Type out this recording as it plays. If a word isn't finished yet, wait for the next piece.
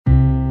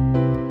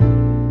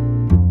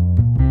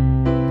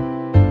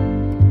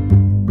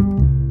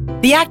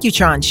The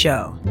Accutron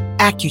Show.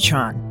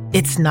 Accutron.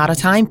 It's not a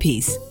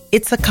timepiece.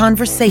 It's a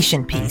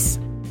conversation piece.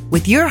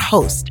 With your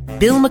host,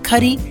 Bill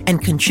McCuddy,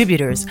 and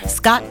contributors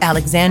Scott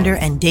Alexander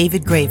and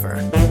David Graver.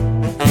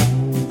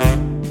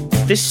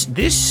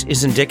 This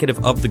is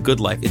indicative of the good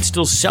life. It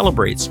still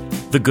celebrates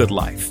the good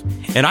life.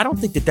 And I don't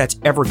think that that's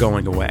ever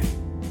going away.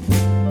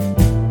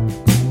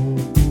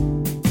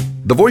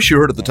 The voice you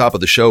heard at the top of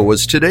the show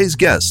was today's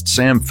guest,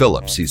 Sam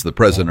Phillips. He's the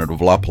president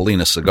of La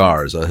Polina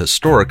Cigars, a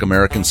historic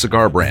American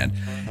cigar brand.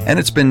 And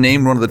it's been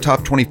named one of the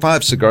top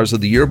 25 cigars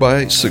of the year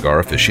by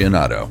Cigar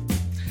Aficionado.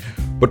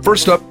 But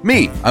first up,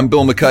 me. I'm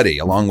Bill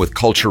McCuddy, along with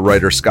culture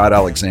writer Scott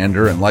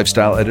Alexander and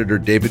lifestyle editor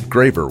David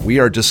Graver. We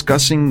are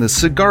discussing the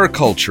cigar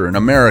culture in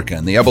America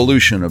and the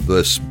evolution of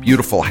this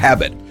beautiful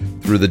habit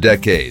through the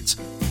decades.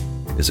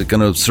 Is it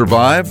going to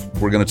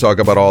survive? We're going to talk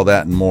about all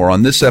that and more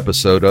on this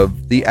episode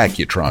of The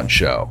Accutron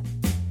Show.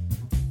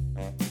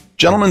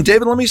 Gentlemen,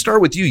 David, let me start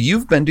with you.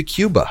 You've been to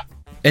Cuba.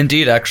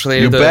 Indeed,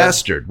 actually. You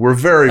bastard. We're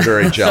very,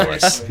 very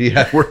jealous.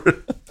 Yeah,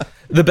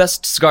 the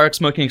best cigar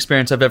smoking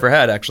experience I've ever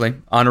had, actually,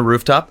 on a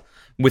rooftop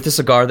with a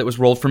cigar that was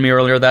rolled for me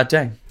earlier that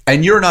day.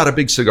 And you're not a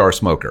big cigar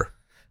smoker.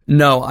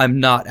 No,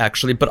 I'm not,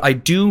 actually, but I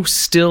do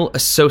still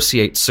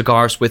associate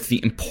cigars with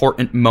the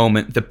important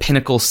moment, the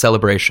pinnacle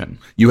celebration.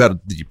 You had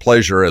the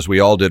pleasure, as we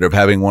all did, of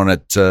having one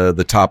at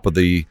the top of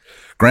the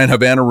Grand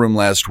Havana room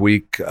last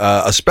week,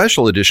 a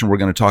special edition we're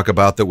going to talk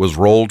about that was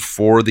rolled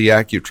for the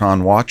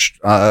Accutron Watch.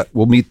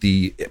 We'll meet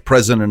the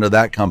president of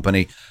that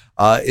company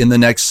in the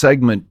next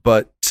segment,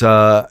 but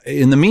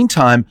in the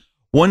meantime,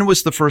 when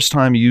was the first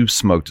time you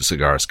smoked a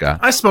cigar, Scott?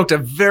 I smoked a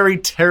very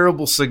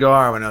terrible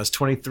cigar when I was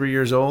 23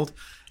 years old.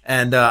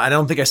 And I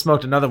don't think I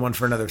smoked another one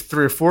for another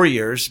 3 or 4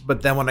 years.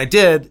 But then when I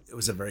did, it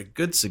was a very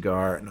good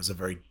cigar and it was a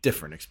very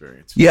different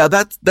experience. Yeah,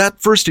 that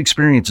first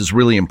experience is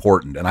really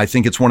important. And I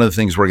think it's one of the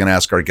things we're going to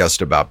ask our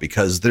guest about,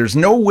 because there's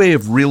no way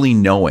of really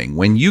knowing.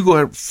 When you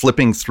go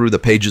flipping through the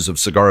pages of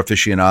Cigar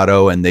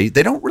Aficionado, and they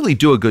don't really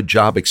do a good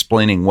job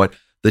explaining what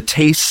the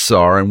tastes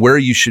are and where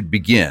you should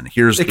begin.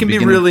 It can be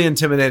really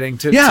intimidating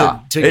to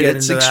get into that.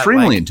 It's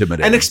extremely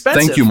intimidating. And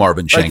expensive. Thank you,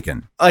 Marvin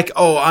Shankin.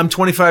 I'm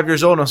 25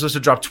 years old and I'm supposed to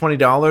drop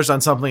 $20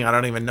 on something I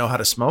don't even know how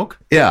to smoke?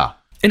 Yeah.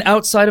 And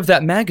outside of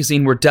that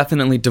magazine, we're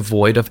definitely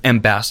devoid of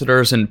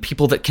ambassadors and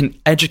people that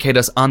can educate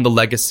us on the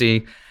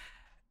legacy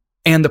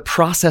and the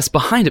process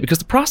behind it, because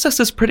the process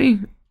is pretty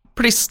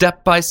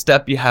step by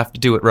step. You have to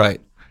do it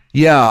right.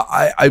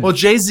 Yeah, well,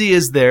 Jay-Z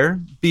is there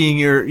being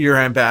your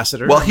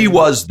ambassador. Well, he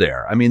was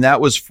there. I mean,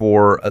 that was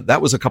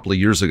a couple of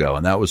years ago,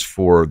 and that was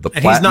for the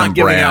and Platinum he's not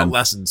giving brand. out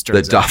lessons.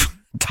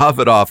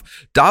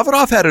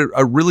 Davidoff had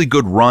a really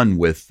good run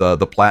with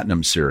the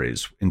Platinum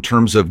series in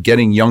terms of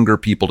getting younger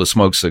people to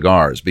smoke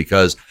cigars,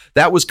 because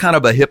that was kind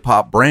of a hip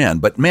hop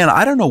brand. But man,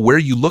 I don't know where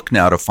you look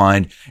now to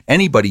find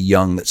anybody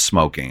young that's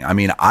smoking. I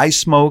mean, I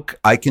smoke.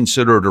 I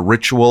consider it a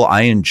ritual.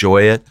 I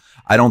enjoy it.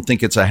 I don't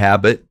think it's a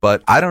habit,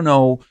 but I don't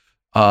know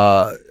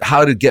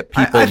how to get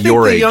people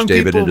your age,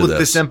 David, into with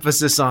this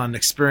emphasis on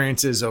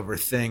experiences over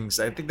things.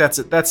 I think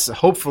that's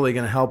hopefully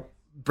going to help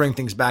bring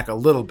things back a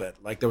little bit.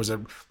 Like there was a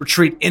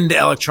retreat into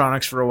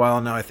electronics for a while,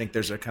 and now I think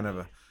there's a kind of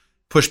a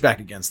pushback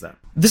against that.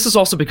 This is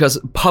also because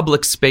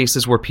public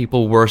spaces where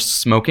people were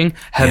smoking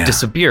have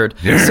disappeared.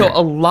 Yeah. So a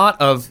lot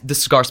of the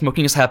cigar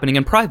smoking is happening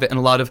in private, and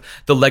a lot of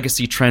the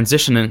legacy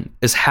transitioning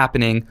is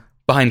happening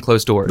behind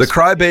closed doors. The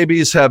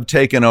crybabies have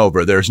taken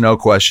over. There's no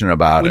question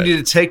about it. We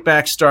need to take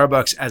back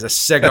Starbucks as a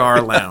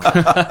cigar lounge.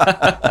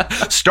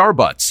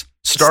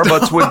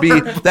 Starbucks would be,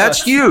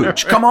 that's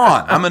huge. Come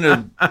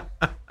on.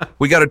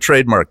 We got to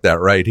trademark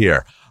that right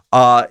here.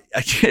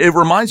 It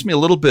reminds me a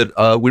little bit,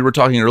 we were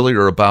talking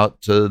earlier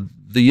about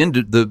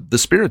the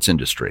spirits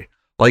industry.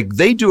 Like,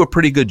 they do a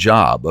pretty good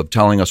job of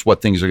telling us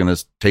what things are going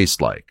to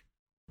taste like.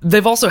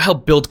 They've also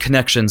helped build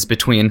connections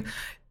between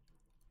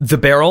the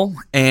barrel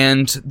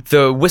and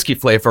the whiskey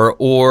flavor,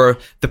 or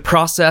the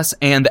process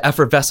and the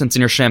effervescence in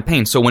your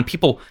champagne. So when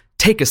people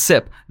take a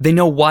sip, they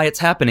know why it's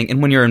happening.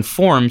 And when you're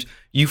informed,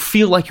 you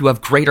feel like you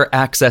have greater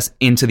access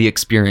into the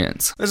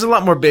experience. There's a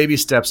lot more baby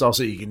steps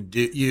also you can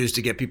use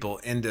to get people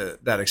into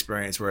that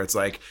experience, where it's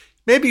like,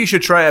 maybe you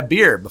should try a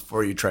beer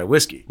before you try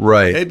whiskey.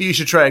 Right. Maybe you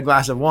should try a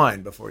glass of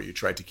wine before you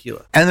try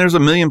tequila. And there's a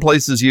million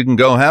places you can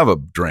go have a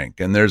drink,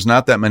 and there's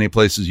not that many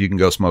places you can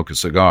go smoke a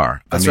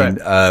cigar. That's right.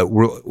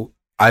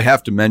 I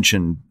have to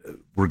mention,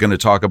 we're going to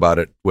talk about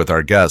it with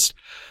our guest.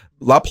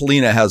 La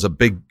Polina has a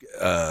big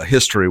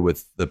history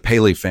with the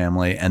Paley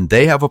family, and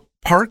they have a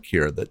park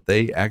here that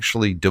they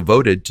actually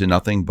devoted to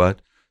nothing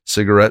but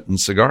cigarette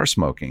and cigar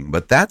smoking.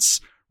 But that's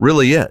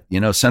really it. You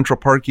know, Central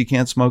Park you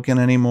can't smoke in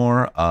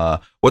anymore.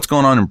 What's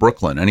going on in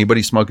Brooklyn?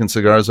 Anybody smoking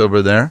cigars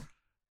over there?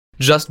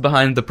 Just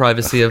behind the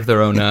privacy of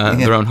their own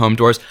their own home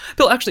doors.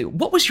 Bill, actually,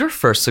 what was your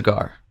first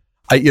cigar?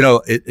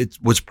 It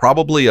was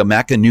probably a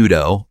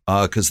Macanudo,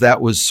 because that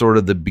was sort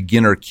of the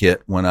beginner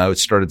kit when I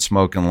started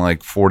smoking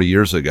like 40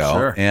 years ago.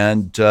 Sure.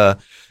 And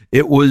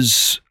it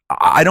was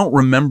I don't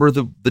remember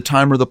the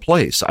time or the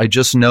place. I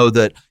just know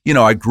that,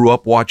 I grew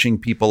up watching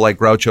people like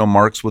Groucho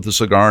Marx with a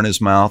cigar in his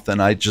mouth.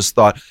 And I just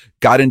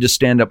got into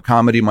stand-up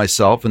comedy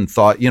myself and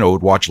thought,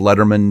 would watch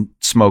Letterman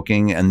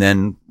smoking. And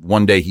then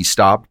one day he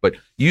stopped. But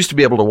you used to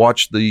be able to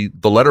watch the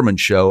Letterman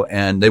show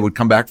and they would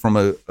come back from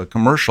a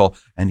commercial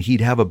and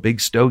he'd have a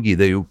big stogie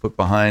they would put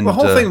behind. The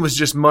whole thing was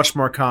just much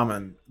more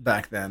common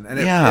back then. And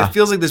it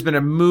feels like there's been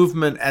a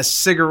movement as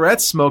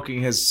cigarette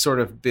smoking has sort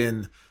of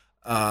been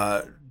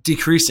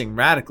decreasing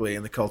radically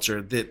in the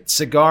culture, that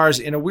cigars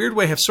in a weird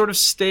way have sort of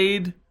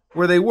stayed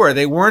where they were.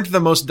 They weren't the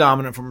most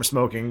dominant form of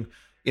smoking,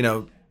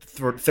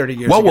 30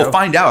 years ago. Well, we'll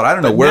find out. I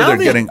don't know where they're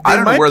getting. I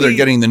don't know where they're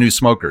getting the new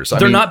smokers.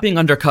 They're not being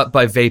undercut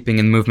by vaping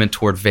and movement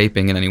toward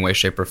vaping in any way,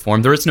 shape, or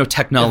form. There is no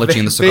technology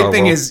in the cigar world.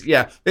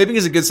 Vaping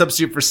is a good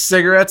substitute for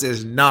cigarettes.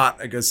 Is not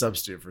a good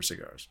substitute for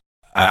cigars.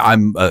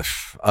 I'm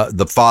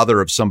the father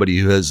of somebody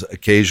who has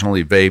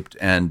occasionally vaped,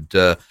 and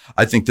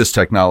I think this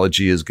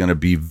technology is going to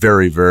be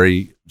very,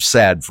 very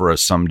sad for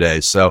us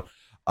someday. So,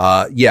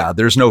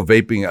 there's no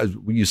vaping.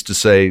 We used to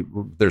say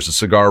there's a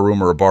cigar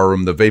room or a bar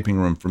room. The vaping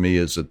room for me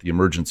is at the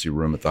emergency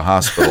room at the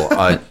hospital.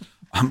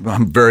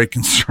 I'm very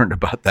concerned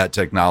about that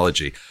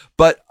technology.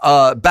 But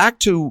back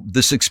to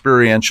this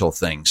experiential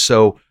thing.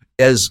 So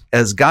as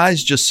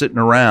guys just sitting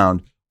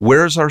around,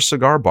 where's our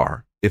cigar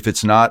bar? If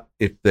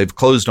they've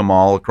closed them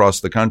all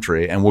across the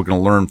country, and we're going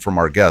to learn from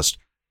our guest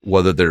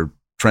whether their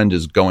trend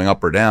is going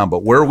up or down,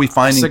 but where are we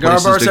finding cigar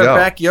places bars to go? Our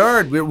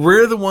backyard.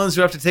 We're the ones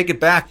who have to take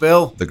it back,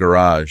 Bill. The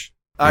garage.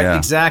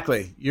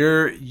 Exactly.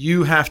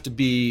 You have to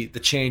be the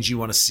change you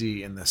want to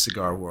see in the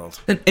cigar world.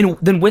 And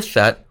then with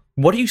that,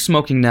 what are you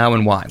smoking now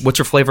and why? What's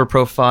your flavor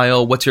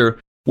profile?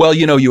 Well,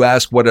 you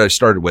asked what I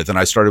started with, and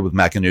I started with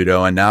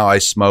Macanudo, and now I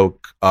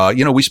smoke,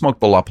 we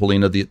smoked the La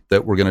Polina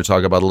that we're going to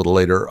talk about a little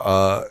later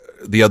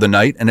the other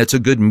night, and it's a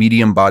good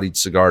medium-bodied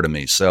cigar to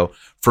me. So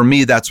for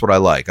me, that's what I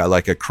like. I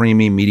like a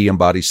creamy,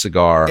 medium-bodied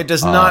cigar. It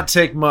does not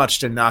take much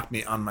to knock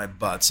me on my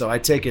butt, so I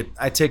take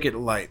it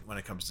light when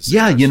it comes to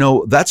cigars. Yeah,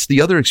 that's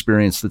the other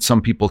experience that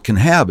some people can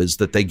have is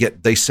that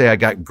they say I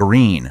got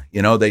green.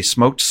 They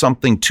smoked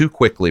something too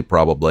quickly,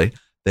 probably.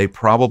 They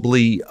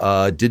probably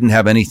didn't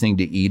have anything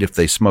to eat if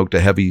they smoked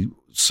a heavy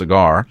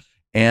cigar,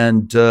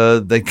 and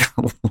they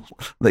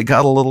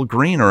got a little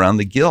green around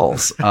the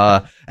gills.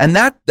 And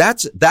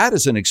that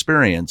is an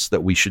experience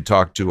that we should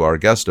talk to our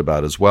guest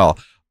about as well.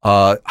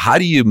 How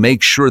do you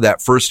make sure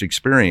that first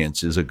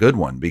experience is a good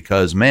one?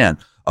 Because, man,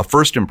 a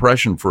first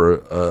impression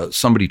for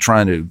somebody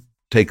trying to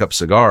take up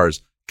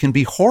cigars can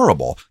be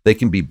horrible. They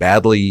can be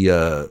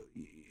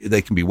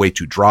they can be way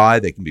too dry.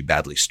 They can be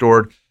badly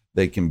stored.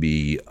 They can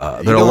be,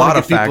 there are a lot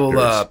of factors.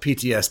 People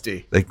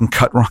PTSD. They can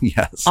cut wrong,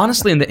 yes.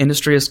 Honestly, and the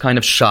industry is kind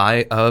of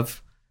shy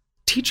of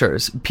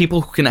teachers, people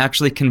who can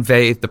actually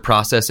convey the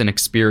process and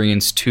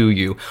experience to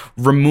you,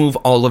 remove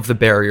all of the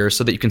barriers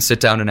so that you can sit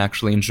down and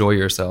actually enjoy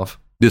yourself.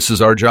 This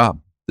is our job.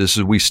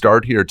 We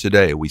start here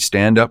today. We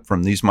stand up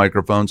from these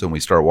microphones and we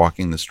start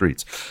walking the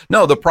streets.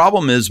 No, the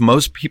problem is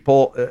most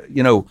people,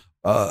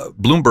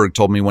 Bloomberg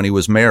told me when he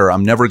was mayor,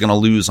 I'm never going to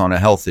lose on a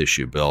health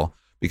issue, Bill.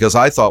 Because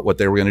I thought what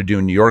they were going to do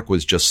in New York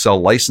was just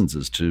sell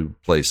licenses to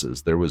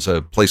places. There was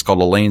a place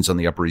called Elaine's on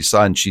the Upper East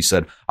Side, and she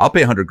said, I'll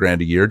pay $100,000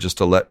 a year just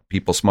to let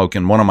people smoke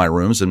in one of my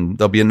rooms, and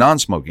there'll be a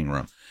non-smoking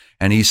room.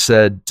 And he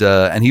said,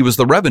 and he was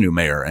the revenue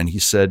mayor, and he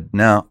said,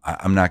 no,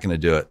 I'm not going to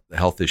do it. The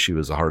health issue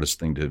is the hardest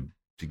thing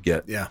to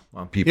get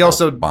people he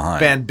also behind.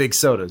 Banned big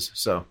sodas.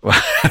 So,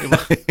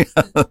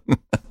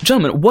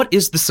 Gentlemen, what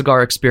is the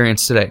cigar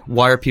experience today?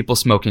 Why are people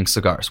smoking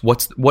cigars?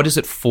 What is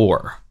it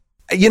for?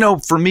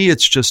 For me,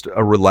 it's just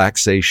a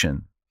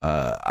relaxation.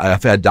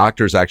 I've had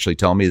doctors actually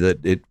tell me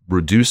that it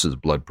reduces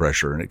blood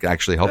pressure and it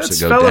actually helps it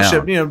go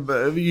fellowship.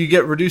 down.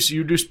 You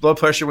reduce blood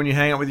pressure when you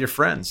hang out with your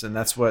friends, and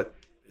that's what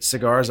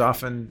cigars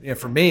often.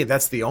 For me,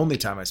 that's the only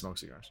time I smoke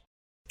cigars.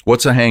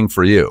 What's a hang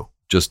for you?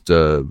 Just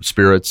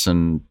spirits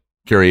and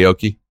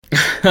karaoke?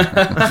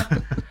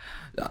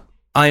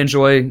 I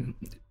enjoy,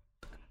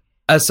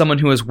 as someone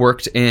who has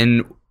worked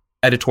in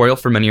editorial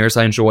for many years,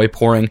 I enjoy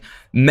pouring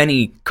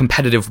many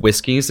competitive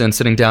whiskeys and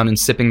sitting down and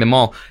sipping them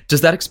all.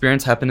 Does that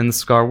experience happen in the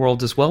cigar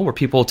world as well, where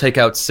people take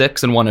out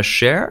 6 and want to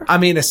share? I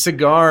mean, a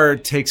cigar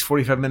takes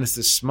 45 minutes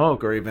to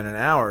smoke, or even an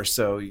hour.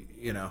 So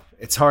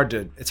it's hard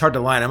to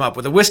line them up.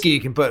 With a whiskey,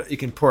 you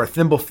can pour a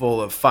thimbleful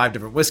of 5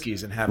 different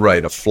whiskeys and have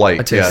a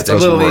flight. It's a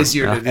little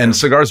easier to do. And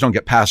cigars don't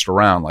get passed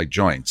around like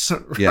joints.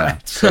 Right. Yeah,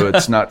 so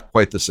it's not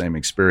quite the same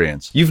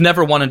experience. You've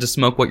never wanted to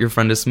smoke what your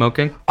friend is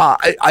smoking?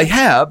 I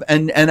have,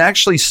 and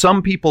actually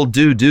some people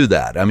do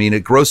that. I mean,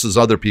 it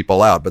grosses other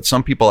people out, but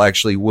some people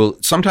actually will.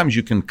 Sometimes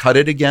you can cut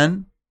it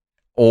again,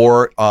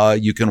 or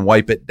you can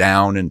wipe it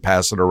down and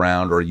pass it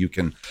around, or you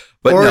can.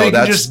 But or no, you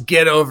can just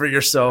get over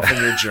yourself and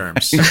your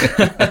germs.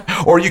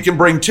 Or you can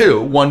bring 2,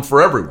 one for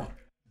everyone,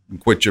 and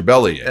quit your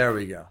belly. There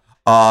we go.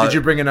 Did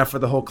you bring enough for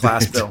the whole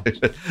class, Bill?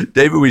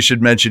 David, we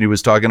should mention he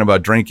was talking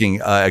about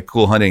drinking at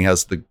Cool Hunting,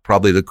 has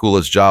probably the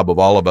coolest job of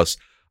all of us,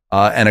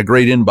 and a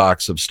great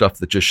inbox of stuff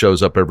that just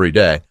shows up every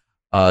day.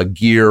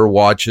 Gear,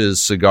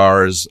 watches,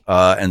 cigars,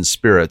 and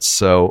spirits.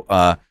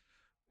 So,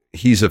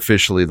 he's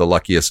officially the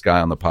luckiest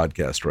guy on the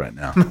podcast right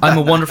now. I'm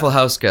a wonderful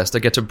house guest. I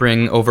get to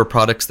bring over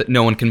products that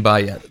no one can buy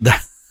yet.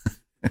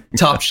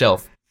 Top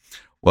shelf.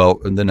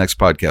 Well, in the next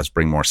podcast,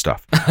 bring more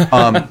stuff.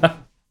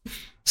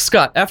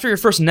 Scott, after your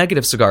first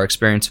negative cigar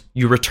experience,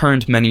 you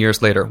returned many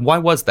years later. Why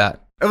was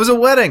that? It was a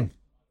wedding.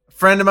 A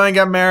friend of mine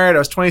got married. I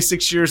was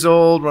 26 years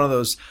old. One of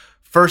those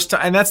first time,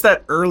 and that's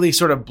that early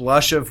sort of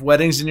blush of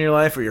weddings in your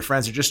life where your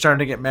friends are just starting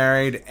to get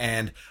married.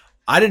 And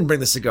I didn't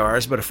bring the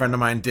cigars, but a friend of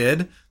mine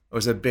did. It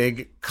was a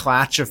big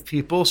clatch of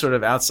people sort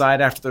of outside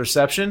after the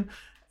reception.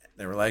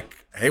 They were like,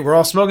 "Hey, we're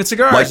all smoking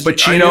cigars." Like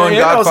Pacino and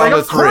Godfather 3.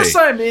 Of course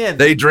I'm in.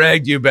 They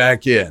dragged you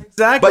back in.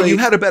 Exactly. But you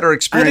had a better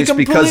experience I had a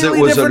because it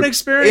completely was different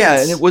experience. Yeah,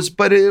 and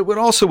it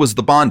also was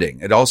the bonding.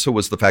 It also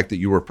was the fact that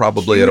you were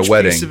probably at a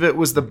wedding. Piece of it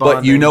was the bonding.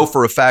 But you know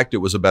for a fact it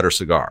was a better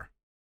cigar.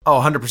 Oh,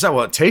 100%.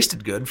 Well, it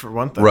tasted good for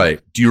one thing. Right.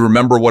 Do you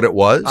remember what it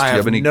was? I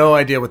have no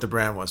idea what the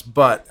brand was,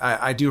 but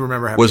I do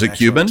remember having Was an it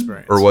Cuban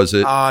experience. or was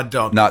it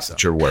don't not think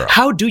that you're aware of?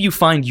 How do you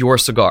find your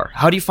cigar?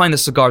 How do you find the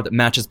cigar that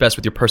matches best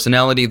with your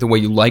personality, the way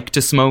you like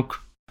to smoke?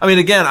 I mean,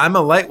 again, I'm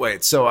a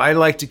lightweight, so I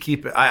like to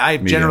keep it. I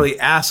generally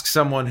ask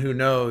someone who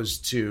knows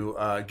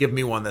to give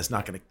me one that's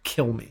not going to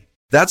kill me.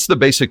 That's the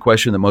basic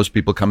question that most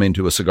people come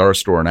into a cigar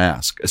store and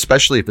ask,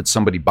 especially if it's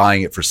somebody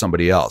buying it for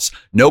somebody else.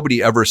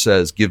 Nobody ever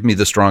says, "Give me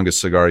the strongest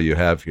cigar you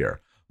have here."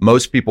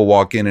 Most people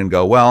walk in and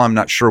go, "Well, I'm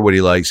not sure what he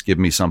likes. Give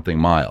me something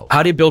mild."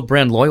 How do you build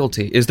brand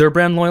loyalty? Is there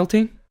brand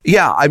loyalty?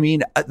 Yeah, I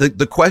mean,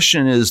 the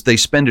question is they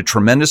spend a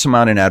tremendous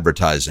amount in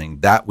advertising,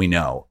 that we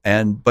know.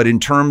 But in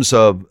terms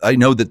of, I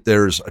know that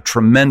there's a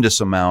tremendous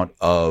amount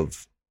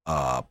of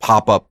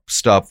pop-up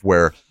stuff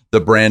where the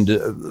brand,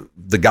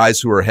 the guys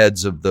who are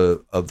heads of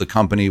the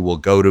company will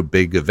go to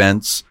big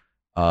events.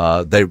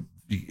 But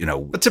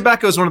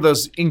tobacco is one of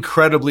those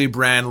incredibly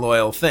brand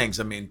loyal things.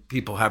 I mean,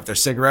 people have their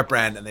cigarette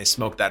brand and they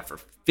smoke that for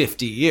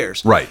 50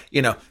 years. Right.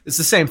 It's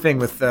the same thing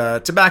with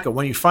tobacco.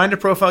 When you find a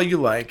profile you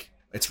like,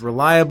 it's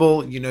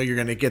reliable. You know you're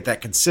going to get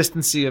that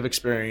consistency of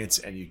experience,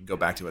 and you can go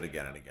back to it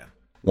again and again.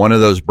 One of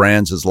those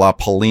brands is La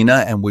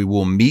Paulina, and we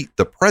will meet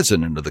the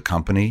president of the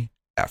company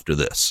after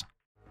this.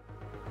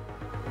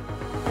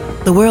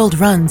 The world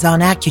runs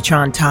on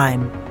Accutron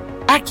time.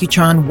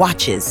 Accutron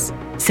watches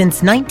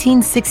since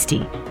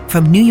 1960,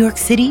 from New York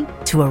City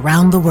to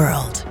around the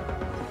world.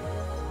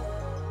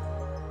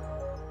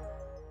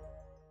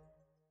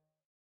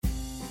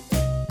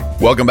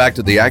 Welcome back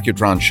to the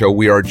Accutron Show.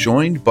 We are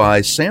joined by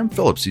Sam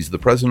Phillips. He's the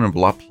president of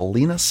La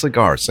Paulina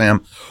Cigar.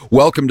 Sam,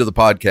 welcome to the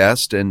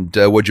podcast. And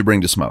what'd you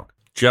bring to smoke?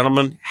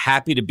 Gentlemen,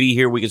 happy to be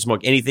here. We can smoke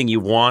anything you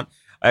want.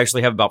 I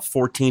actually have about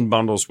 14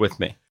 bundles with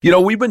me.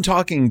 We've been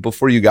talking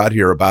before you got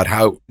here about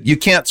how you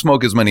can't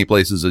smoke as many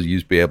places as you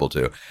used to be able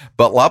to.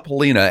 But La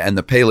Paulina and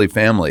the Paley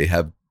family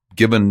have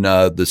given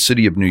the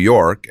city of New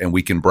York, and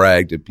we can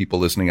brag to people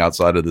listening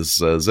outside of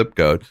this zip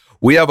code,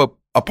 we have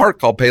a park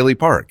called Paley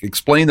Park.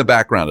 Explain the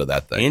background of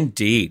that thing.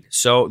 Indeed.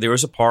 So there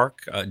was a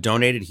park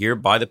donated here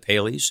by the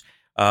Paleys.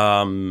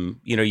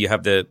 You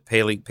have the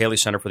Paley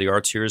Center for the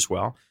Arts here as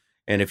well.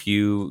 And if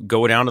you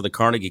go down to the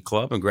Carnegie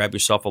Club and grab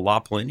yourself a La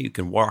Paulina, you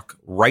can walk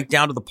right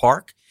down to the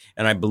park.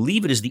 And I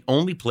believe it is the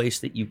only place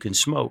that you can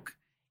smoke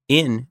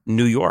in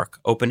New York,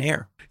 open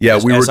air. Yeah,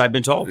 as I've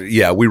been told.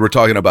 Yeah, we were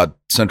talking about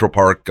Central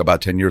Park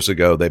about 10 years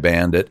ago. They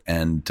banned it.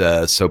 And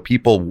so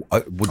people,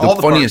 the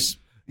funniest.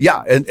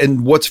 Yeah,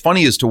 and what's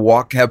funny is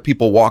to have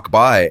people walk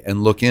by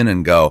and look in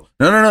and go,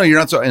 no, you're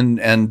not so.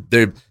 And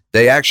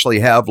they actually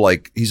have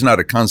he's not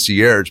a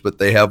concierge, but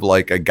they have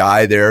a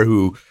guy there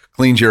who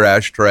cleans your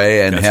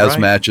ashtray and has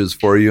matches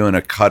for you and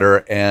a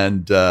cutter.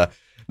 And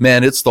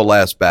man, it's the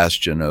last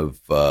bastion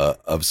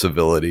of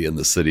civility in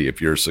the city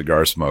if you're a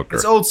cigar smoker.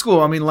 It's old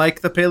school. I mean,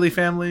 like the Paley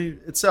family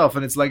itself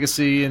and its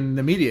legacy in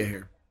the media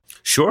here.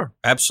 Sure,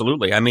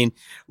 absolutely. I mean,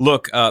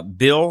 look,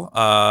 Bill,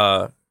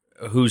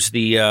 who's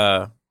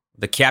the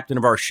captain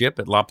of our ship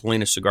at La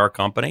Paulina Cigar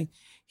Company.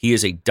 He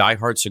is a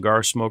diehard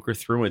cigar smoker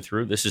through and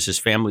through. This is his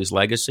family's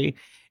legacy,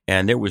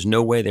 and there was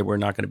no way they were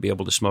not going to be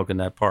able to smoke in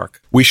that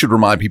park. We should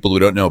remind people who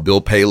don't know,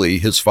 Bill Paley,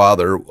 his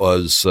father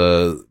was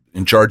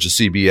in charge of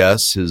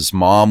CBS. His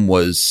mom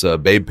was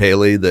Babe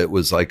Paley, that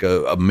was like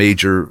a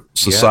major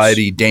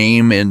society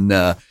dame in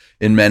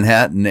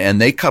Manhattan,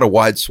 and they cut a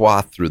wide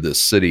swath through this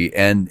city.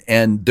 And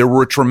there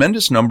were a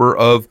tremendous number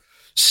of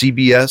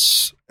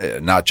CBS,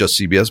 not just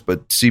CBS,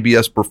 but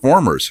CBS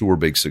performers who were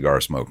big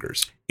cigar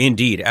smokers.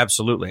 Indeed,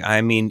 absolutely.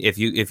 I mean, if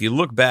you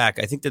look back,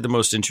 I think that the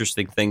most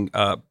interesting thing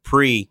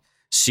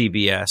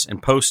pre-CBS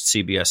and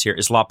post-CBS here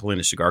is La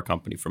Paulina Cigar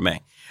Company for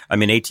me. I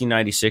mean,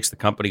 1896, the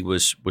company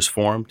was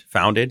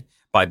founded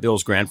by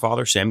Bill's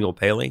grandfather, Samuel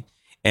Paley,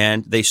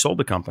 and they sold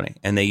the company,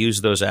 and they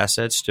used those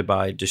assets to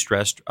buy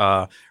distressed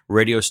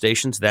radio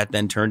stations that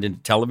then turned into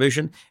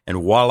television,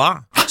 and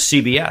voila,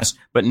 CBS.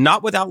 But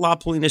not without La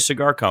Paulina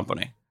Cigar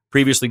Company.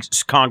 Previously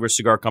Congress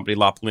Cigar Company,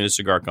 La Paulina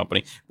Cigar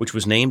Company, which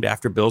was named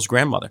after Bill's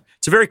grandmother.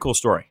 It's a very cool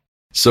story.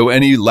 So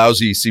any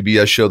lousy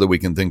CBS show that we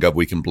can think of,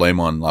 we can blame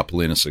on La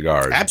Polina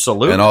Cigars.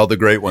 Absolutely. And all the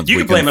great ones You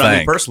we can blame it on me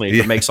thank. personally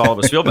if it makes all of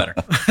us feel better.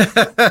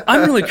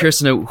 I'm really curious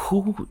to know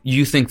who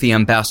you think the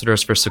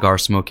ambassadors for cigar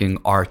smoking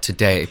are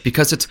today,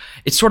 because it's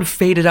sort of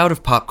faded out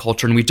of pop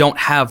culture, and we don't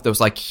have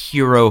those like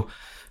hero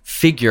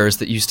figures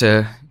that used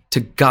to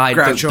guide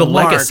the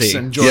legacy.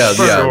 And George Yeah,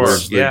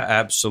 Burns. Yeah,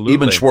 absolutely.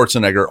 Even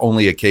Schwarzenegger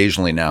only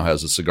occasionally now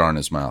has a cigar in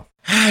his mouth.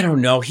 I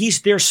don't know.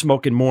 They're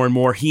smoking more and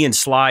more. He and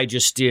Sly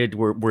just did.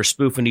 We're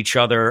spoofing each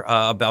other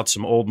about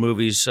some old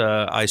movies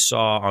I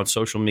saw on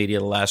social media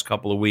the last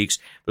couple of weeks.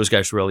 Those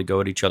guys really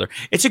go at each other.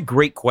 It's a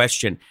great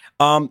question.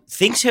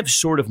 Things have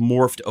sort of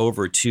morphed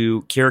over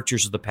to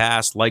characters of the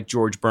past, like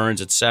George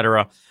Burns, et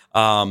cetera,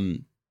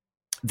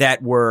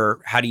 that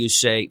were, how do you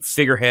say,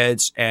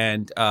 figureheads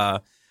and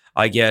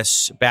I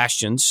guess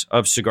bastions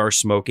of cigar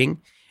smoking.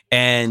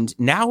 And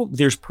now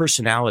there's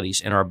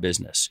personalities in our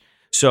business.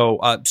 So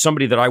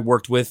somebody that I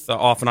worked with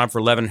off and on for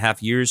 11 and a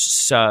half years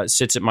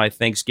sits at my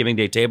Thanksgiving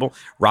Day table,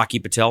 Rocky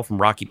Patel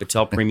from Rocky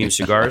Patel Premium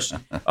Cigars,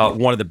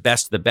 one of the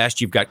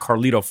best. You've got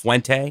Carlito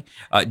Fuente,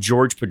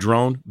 George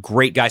Padron,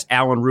 great guys,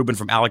 Alan Rubin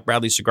from Alec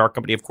Bradley Cigar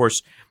Company, of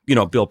course,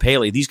 Bill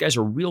Paley. These guys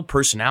are real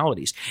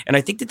personalities. And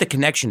I think that the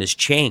connection has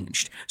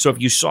changed. So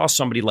if you saw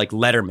somebody like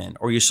Letterman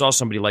or you saw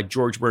somebody like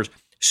George Burns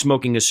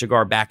smoking a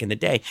cigar back in the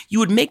day, you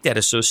would make that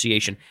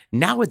association.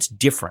 Now it's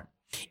different.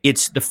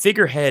 It's the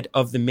figurehead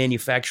of the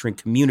manufacturing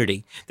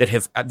community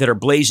that are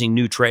blazing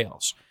new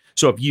trails.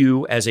 So if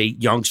you, as a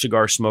young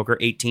cigar smoker,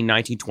 18,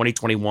 19, 20,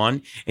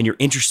 21, and you're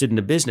interested in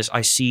the business,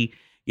 I see,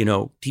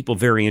 people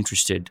very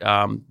interested.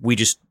 We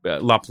just,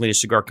 La Polina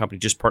Cigar Company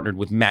just partnered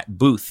with Matt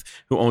Booth,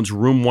 who owns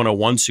Room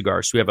 101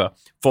 Cigars. So we have a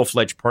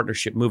full-fledged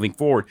partnership moving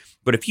forward.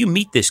 But if you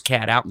meet this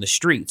cat out in the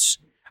streets,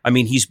 I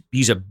mean,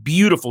 he's a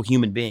beautiful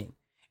human being.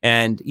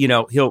 And,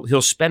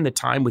 he'll spend the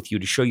time with you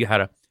to show you how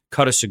to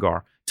cut a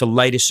cigar, to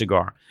light a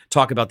cigar,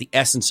 talk about the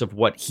essence of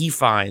what he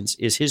finds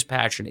is his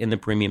passion in the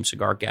premium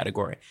cigar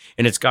category.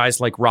 And it's guys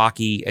like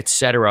Rocky, et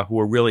cetera, who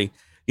are really,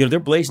 they're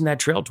blazing that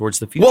trail towards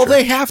the future. Well,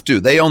 they have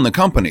to. They own the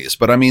companies.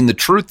 But I mean, the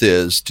truth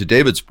is, to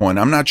David's point,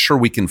 I'm not sure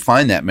we can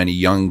find that many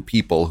young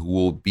people who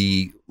will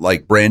be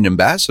like brand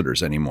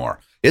ambassadors anymore.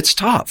 It's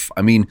tough.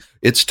 I mean,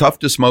 it's tough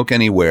to smoke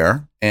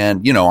anywhere.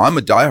 And, I'm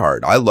a diehard.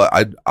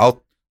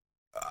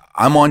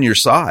 I'm on your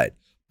side.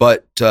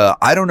 But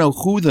I don't know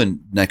who the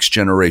next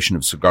generation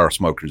of cigar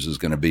smokers is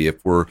going to be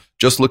if we're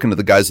just looking at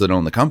the guys that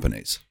own the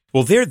companies.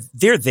 Well,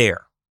 they're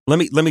there. Let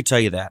me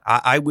tell you that.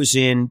 I was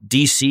in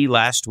D.C.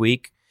 last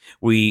week.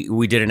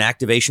 We did an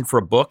activation for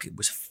a book. It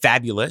was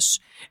fabulous,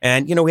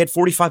 and we had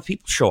 45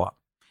 people show up.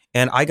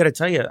 And I got to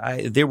tell you,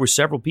 there were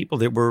several people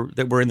that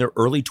were in their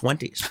early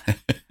 20s.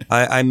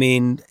 I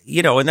mean,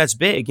 and that's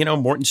big.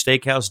 Morton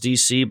Steakhouse,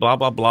 D.C., blah,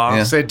 blah, blah.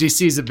 Yeah. So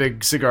D.C. is a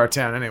big cigar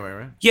town anyway,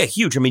 right? Yeah,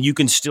 huge. I mean, you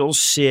can still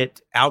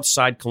sit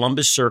outside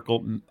Columbus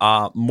Circle,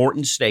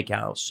 Morton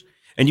Steakhouse,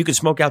 and you can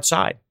smoke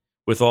outside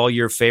with all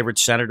your favorite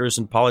senators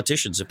and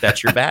politicians if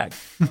that's your bag.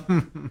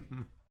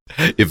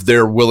 If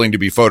they're willing to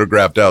be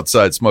photographed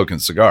outside smoking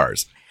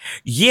cigars.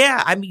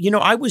 Yeah, I mean,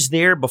 I was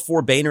there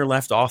before Boehner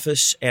left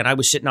office, and I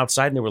was sitting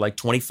outside, and there were like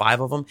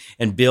 25 of them.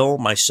 And Bill,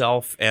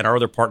 myself, and our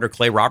other partner,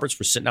 Clay Roberts,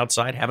 were sitting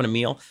outside having a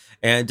meal.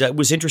 And it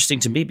was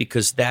interesting to me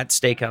because that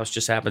steakhouse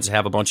just happens to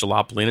have a bunch of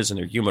La Polinas in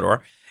their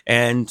humidor.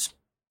 And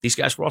these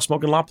guys were all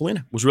smoking La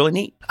Polina. It was really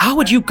neat. How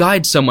would you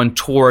guide someone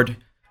toward,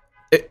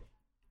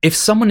 if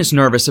someone is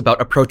nervous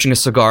about approaching a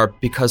cigar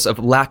because of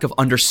lack of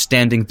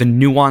understanding the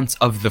nuance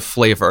of the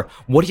flavor,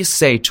 what do you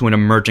say to an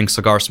emerging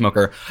cigar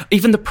smoker?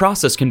 Even the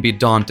process can be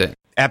daunting.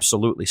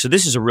 Absolutely. So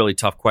this is a really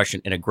tough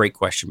question and a great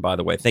question, by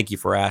the way. Thank you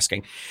for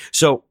asking.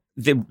 So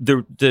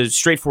the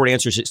straightforward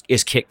answer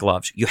is kit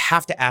gloves. You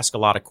have to ask a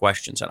lot of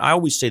questions. And I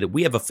always say that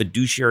we have a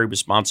fiduciary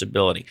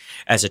responsibility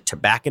as a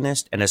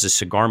tobacconist and as a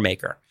cigar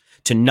maker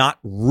to not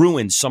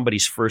ruin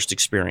somebody's first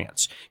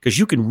experience, because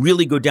you can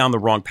really go down the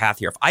wrong path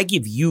here. If I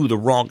give you the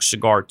wrong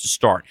cigar to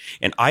start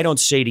and I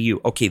don't say to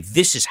you, okay,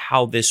 this is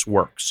how this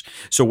works.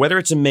 So whether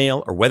it's a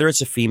male or whether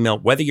it's a female,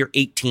 whether you're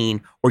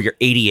 18 or you're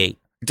 88,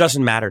 it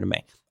doesn't matter to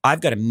me.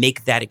 I've got to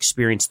make that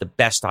experience the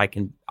best I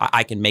can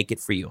make it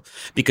for you,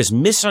 because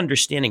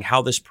misunderstanding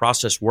how this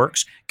process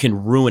works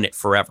can ruin it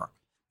forever.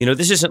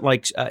 This isn't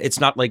like, it's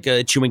not like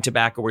chewing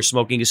tobacco or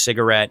smoking a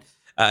cigarette.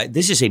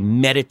 This is a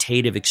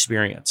meditative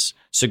experience,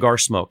 cigar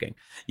smoking.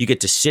 You get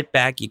to sit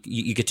back,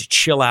 you get to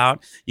chill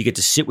out, you get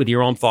to sit with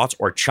your own thoughts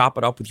or chop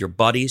it up with your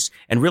buddies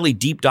and really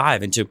deep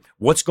dive into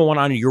what's going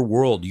on in your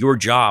world, your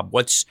job,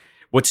 what's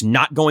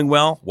not going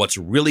well, what's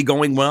really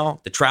going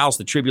well, the trials,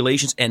 the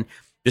tribulations, and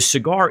the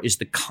cigar is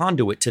the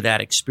conduit to that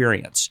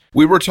experience.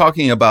 We were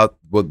talking about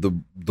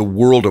the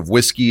world of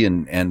whiskey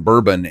and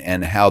bourbon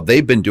and how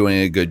they've been doing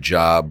a good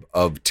job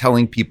of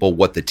telling people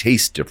what the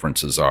taste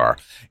differences are.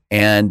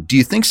 And do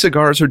you think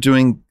cigars are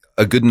doing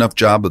a good enough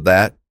job of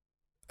that?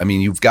 I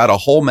mean, you've got a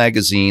whole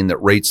magazine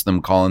that rates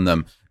them, calling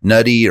them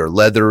nutty or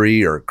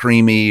leathery or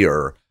creamy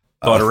or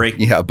Buttery.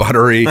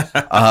 Buttery.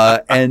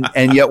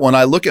 And yet when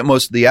I look at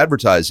most of the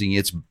advertising,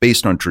 it's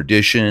based on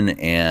tradition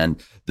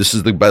and this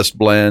is the best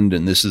blend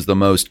and this is the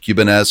most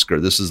Cubanesque or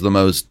this is the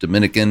most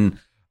Dominican.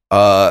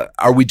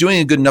 Are we doing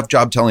a good enough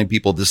job telling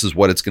people this is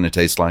what it's going to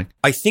taste like?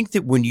 I think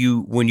that when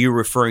you're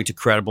referring to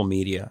credible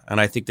media, and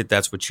I think that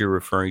that's what you're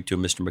referring to,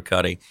 Mr.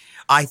 McCuddy,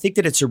 I think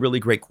that it's a really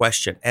great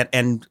question.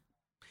 And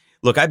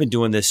look, I've been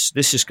doing this.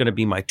 This is going to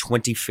be my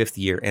 25th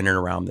year in and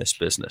around this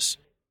business.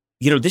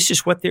 This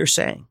is what they're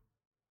saying.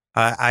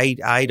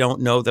 I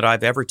don't know that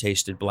I've ever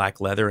tasted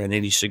black leather in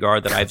any cigar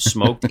that I've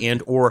smoked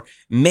and or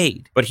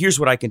made. But here's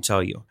what I can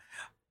tell you.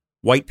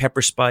 White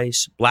pepper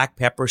spice, black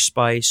pepper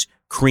spice,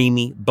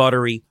 creamy,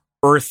 buttery,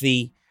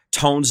 earthy,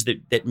 tones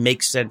that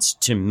make sense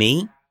to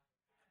me.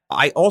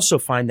 I also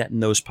find that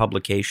in those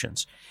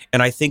publications.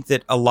 And I think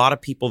that a lot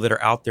of people that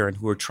are out there and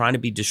who are trying to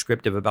be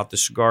descriptive about the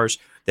cigars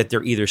that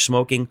they're either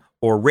smoking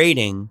or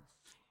rating,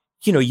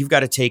 you've got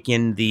to take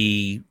in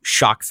the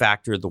shock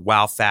factor, the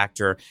wow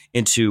factor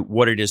into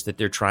what it is that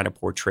they're trying to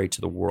portray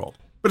to the world.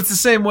 But it's the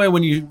same way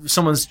when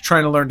someone's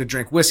trying to learn to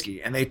drink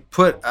whiskey and they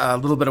put a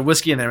little bit of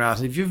whiskey in their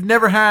mouth. If you've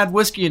never had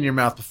whiskey in your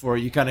mouth before,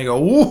 you kind of go,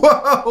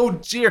 whoa,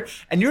 dear.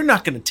 And you're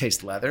not going to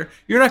taste leather.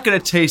 You're not going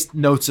to taste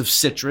notes of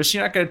citrus.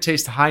 You're not going to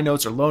taste high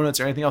notes or low notes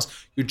or anything else.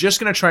 You're just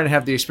going to try to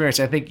have the experience.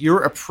 I think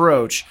your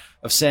approach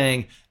of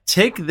saying,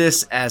 take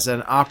this as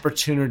an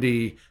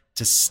opportunity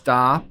to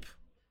stop.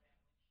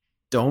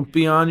 Don't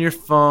be on your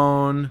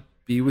phone.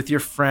 Be with your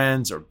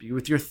friends or be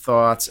with your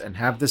thoughts and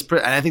have this. And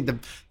I think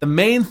the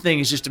main thing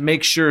is just to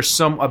make sure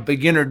a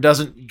beginner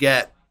doesn't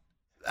get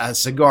a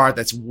cigar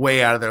that's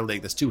way out of their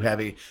league, that's too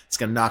heavy. It's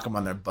going to knock them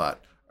on their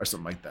butt or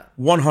something like that.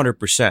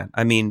 100%.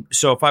 I mean,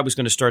 so if I was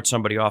going to start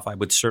somebody off, I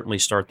would certainly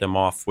start them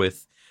off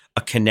with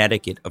a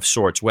Connecticut of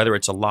sorts, whether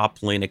it's a La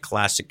Polina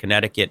Classic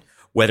Connecticut,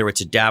 whether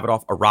it's a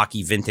Davidoff, a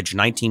Rocky Vintage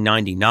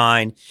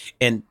 1999.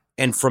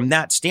 And from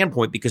that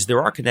standpoint, because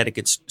there are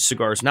Connecticut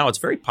cigars now, it's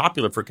very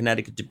popular for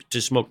Connecticut to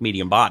smoke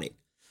medium body.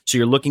 So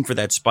you're looking for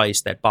that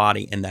spice, that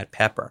body, and that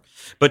pepper.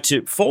 But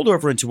to fold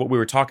over into what we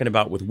were talking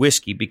about with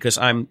whiskey, because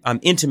I'm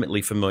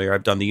intimately familiar.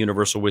 I've done the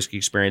Universal Whiskey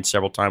Experience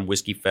several times,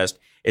 Whiskey Fest,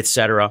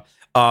 etc.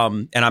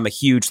 And I'm a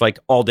huge,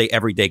 all day,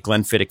 every day,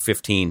 Glenfiddich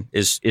 15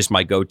 is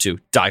my go-to,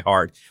 die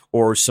hard,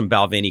 or some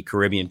Balvenie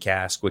Caribbean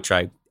cask, which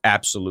I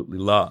absolutely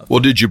love.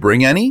 Well, did you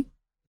bring any?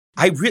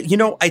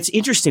 It's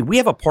interesting. We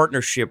have a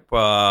partnership. A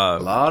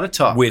lot of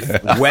talk with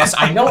Wes.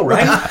 I know,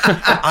 right?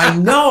 I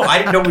know. I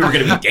didn't know we were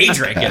going to be day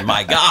drinking.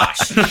 My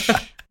gosh.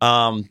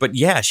 But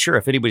yeah, sure.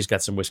 If anybody's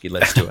got some whiskey,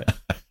 let's do it.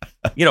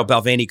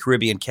 Balvenie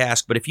Caribbean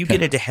cask. But if you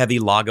get into heavy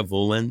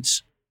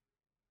Lagavulins,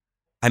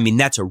 I mean,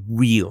 that's a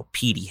real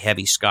peaty,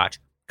 heavy Scotch.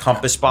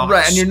 Compass box.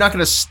 Right, and you're not going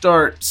to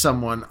start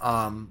someone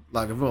on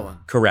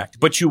Lagavulin. Correct.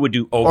 But you would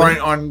do Oban.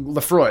 Or on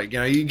Lafroig.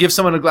 You give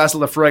someone a glass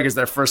of Lafroig as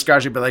their first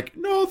Scotch, you'd be like,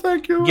 no,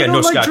 thank you. Yeah,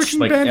 no Scotch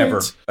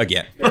ever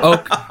again.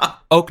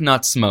 Oak,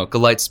 not smoke, a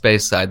light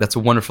space side. That's a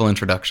wonderful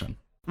introduction.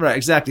 Right,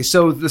 exactly.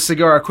 So the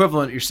cigar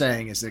equivalent you're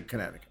saying is the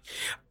Connecticut.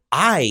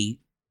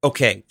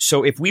 Okay,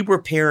 so if we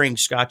were pairing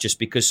scotches,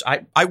 because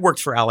I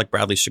worked for Alec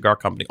Bradley Cigar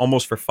Company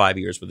almost for 5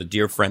 years with a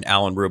dear friend,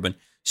 Alan Rubin,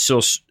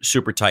 still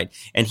super tight.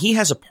 And he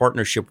has a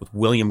partnership with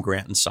William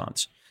Grant &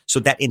 Sons.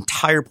 So that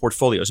entire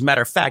portfolio, as a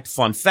matter of fact,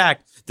 fun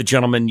fact, the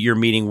gentleman you're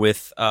meeting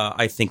with,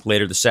 I think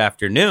later this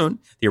afternoon,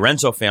 the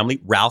Orenzo family,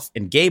 Ralph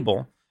and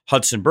Gable,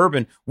 Hudson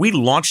Bourbon, we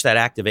launched that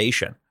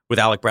activation with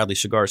Alec Bradley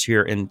Cigars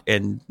here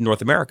in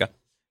North America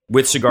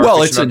with Cigar.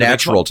 Well, it's a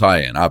natural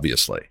tie-in,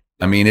 obviously.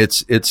 I mean,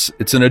 it's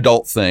an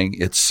adult thing.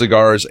 It's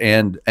cigars,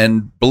 and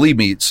believe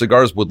me,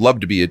 cigars would love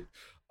to be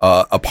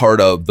a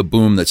part of the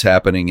boom that's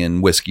happening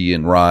in whiskey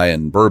and rye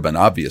and bourbon,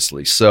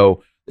 obviously.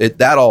 So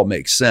that all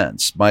makes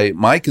sense.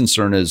 My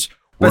concern is,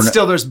 but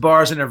still, there's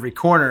bars in every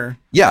corner.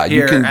 Yeah,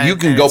 you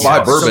can go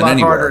buy bourbon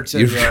anywhere.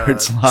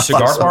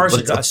 Cigar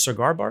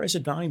bar is a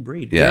dying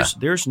breed. Yeah.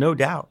 There's no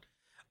doubt.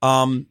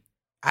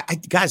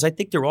 Guys, I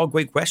think they're all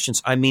great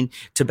questions. I mean,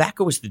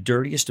 tobacco is the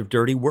dirtiest of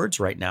dirty words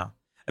right now.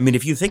 I mean,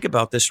 if you think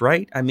about this,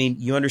 right? I mean,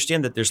 you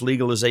understand that there's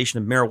legalization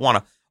of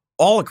marijuana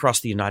all across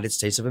the United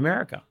States of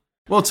America.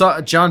 Well, it's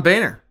John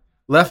Boehner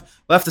left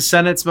the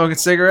Senate smoking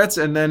cigarettes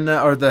and then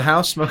or the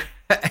House smoking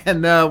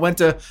and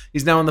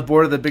he's now on the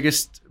board of the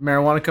biggest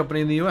marijuana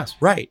company in the U.S.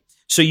 Right.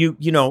 So you're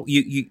going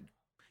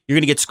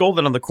to get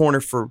scolded on the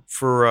corner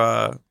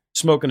for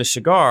smoking a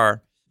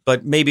cigar,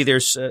 but maybe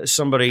there's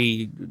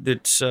somebody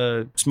that's smoking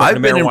a marijuana cigarette.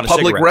 I've been in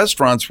public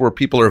restaurants where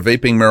people are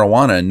vaping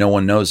marijuana and no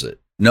one knows it.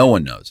 No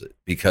one knows it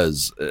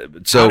because.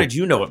 How did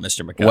you know it,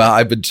 Mr. McCullough? Well,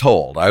 I've been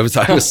told.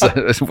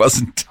 It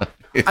wasn't.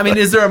 I mean,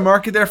 is there a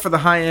market there for the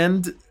high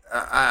end?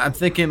 I'm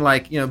thinking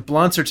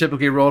blunts are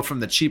typically rolled from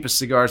the cheapest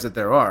cigars that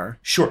there are.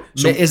 Sure.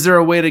 So, is there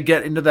a way to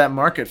get into that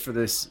market for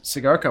this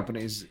cigar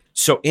companies?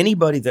 So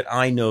anybody that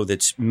I know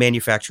that's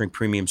manufacturing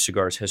premium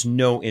cigars has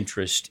no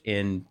interest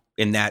in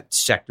that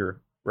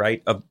sector,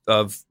 right?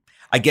 Of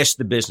I guess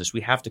the business, we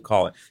have to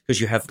call it,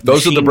 because you have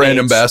those are the brand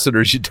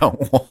ambassadors you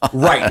don't want.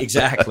 Right,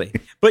 exactly.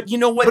 But you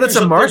know what? But it's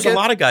a market. There's a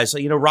lot of guys.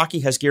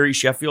 Rocky has Gary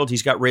Sheffield.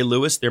 He's got Ray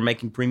Lewis. They're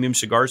making premium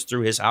cigars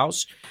through his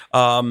house.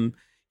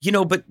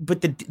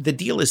 But the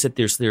deal is that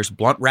there's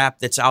blunt wrap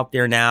that's out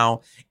there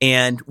now,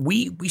 and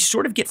we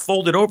sort of get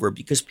folded over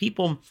because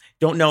people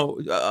don't know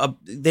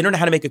they don't know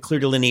how to make a clear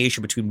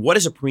delineation between what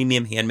is a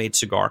premium handmade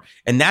cigar,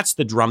 and that's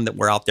the drum that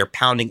we're out there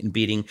pounding and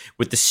beating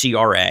with the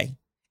CRA,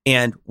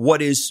 and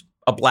what is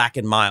a black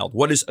and mild,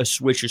 what is a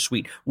Swisher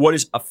Sweet, what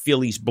is a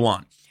Phillies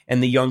blunt.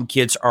 And the young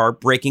kids are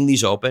breaking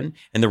these open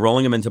and they're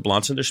rolling them into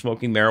blunts and they're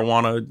smoking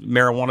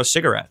marijuana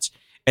cigarettes.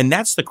 And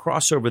that's the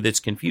crossover that's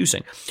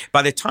confusing.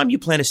 By the time you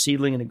plant a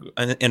seedling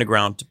in a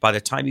ground, by the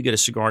time you get a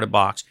cigar in a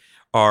box,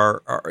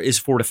 is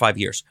 4 to 5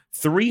 years.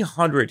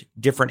 300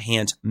 different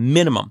hands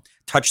minimum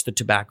touch the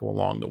tobacco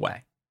along the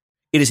way.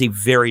 It is a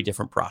very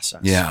different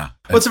process. Yeah.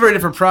 Well, it's a very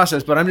different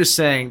process, but I'm just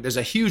saying there's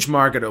a huge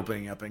market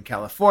opening up in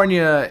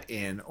California,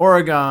 in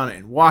Oregon,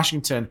 in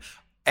Washington.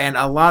 And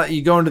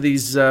you go into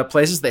these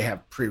places, they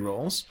have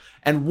pre-rolls.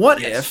 And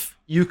what if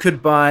you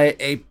could buy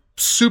a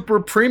super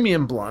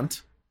premium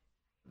blunt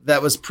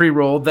that was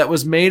pre-rolled, that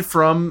was made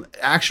from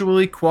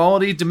actually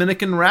quality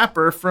Dominican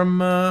wrapper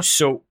from...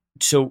 So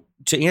to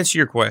answer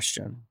your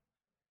question,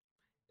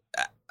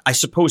 I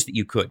suppose that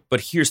you could.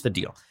 But here's the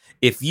deal.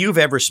 If you've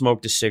ever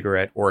smoked a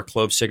cigarette or a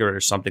clove cigarette or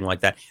something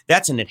like that,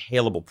 that's an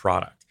inhalable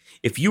product.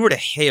 If you were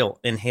to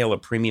inhale a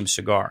premium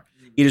cigar,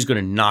 it is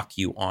going to knock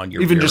you on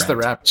your even rear just end. the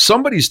wrap.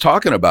 Somebody's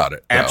talking about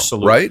it, though,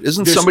 Absolutely. right?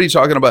 Isn't somebody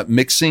talking about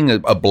mixing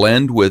a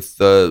blend with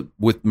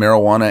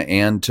marijuana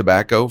and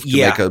tobacco to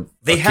make a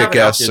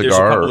kick-ass cigar? There's a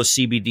couple of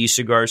CBD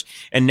cigars,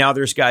 and now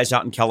there's guys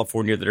out in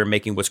California that are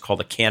making what's called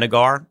a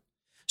Cigar.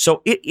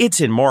 So it's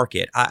in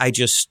market.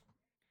 It's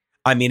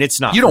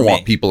not. You don't for me.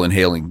 want people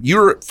inhaling.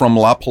 You're from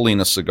La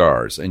Polina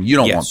Cigars, and you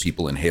don't want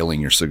people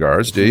inhaling your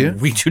cigars, do you?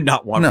 We do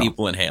not want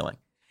people inhaling.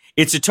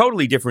 It's a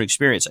totally different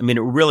experience. I mean,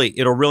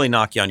 it'll really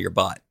knock you on your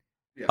butt.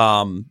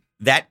 Yeah.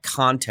 That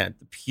content,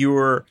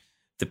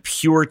 the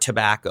pure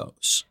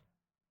tobaccos,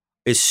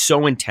 is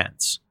so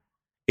intense.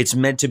 It's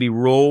meant to be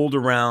rolled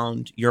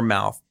around your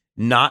mouth,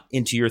 not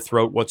into your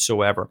throat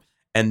whatsoever,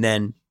 and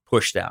then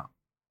pushed out.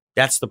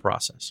 That's the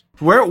process.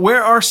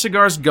 Where are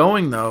cigars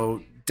going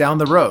though down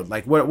the road?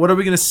 Like what are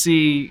we going to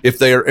see? If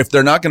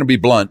they're not going to be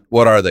blunt,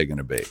 what are they going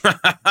to be?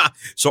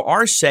 So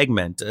our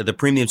segment, the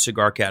premium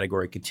cigar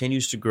category,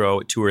 continues to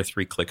grow at 2 or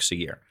 3 clicks a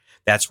year.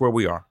 That's where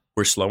we are.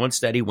 We're slow and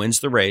steady,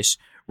 wins the race,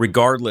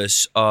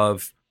 regardless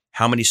of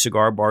how many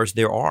cigar bars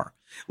there are.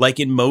 Like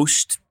in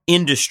most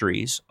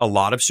industries, a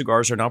lot of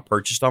cigars are now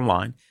purchased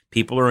online.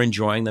 People are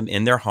enjoying them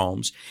in their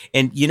homes.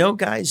 And,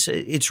 guys,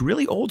 it's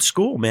really old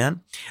school,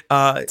 man.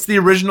 It's the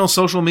original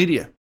social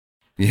media.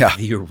 Yeah.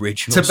 The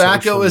original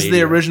tobacco is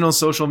the original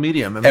social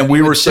medium. And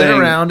we were sit saying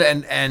around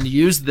and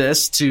use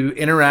this to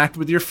interact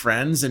with your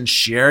friends and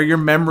share your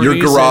memories.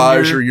 Your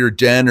garage or your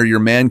den or your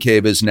man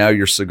cave is now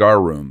your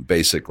cigar room,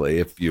 basically,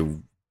 if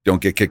you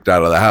don't get kicked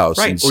out of the house.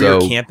 Right. And or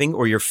you're camping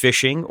or you're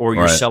fishing or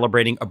you're Right.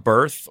 celebrating a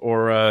birth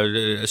or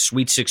a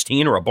sweet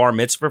 16 or a bar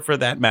mitzvah for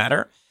that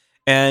matter.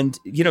 And,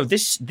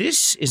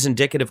 this is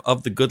indicative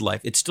of the good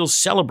life. It still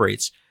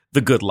celebrates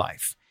the good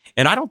life.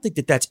 And I don't think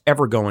that that's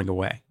ever going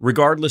away,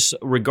 regardless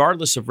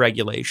of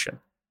regulation.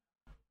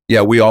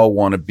 Yeah, we all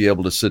want to be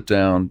able to sit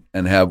down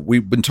and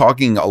we've been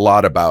talking a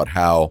lot about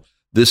how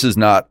this is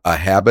not a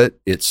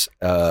habit. It's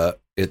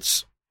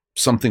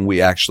something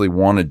we actually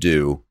want to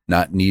do,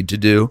 not need to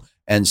do.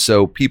 And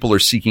so people are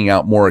seeking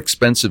out more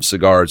expensive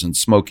cigars and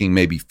smoking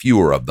maybe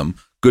fewer of them.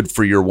 Good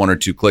for your 1 or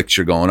 2 clicks.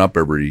 You're going up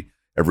every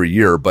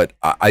year. But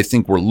I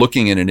think we're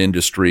looking at an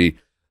industry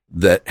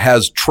that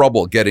has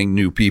trouble getting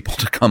new people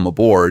to come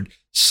aboard.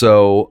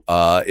 So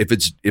if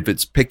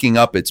it's picking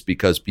up, it's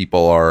because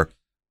people are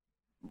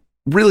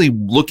really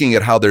looking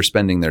at how they're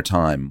spending their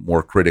time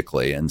more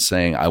critically and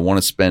saying, I want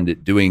to spend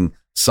it doing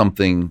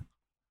something.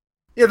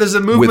 Yeah, there's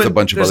a movement with a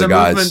bunch of other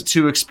guys. Movement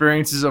to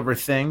experiences over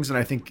things, and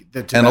I think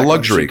that and a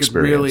luxury could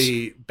experience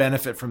really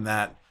benefit from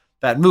that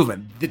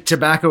movement. The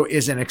tobacco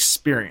is an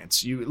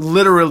experience. You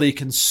literally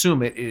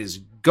consume it. It is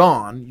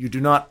gone. You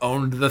do not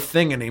own the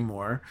thing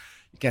anymore.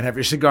 You can't have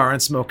your cigar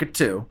and smoke it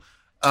too.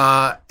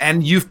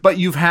 And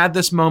you've had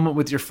this moment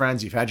with your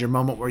friends. You've had your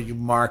moment where you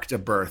marked a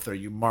birth or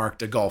you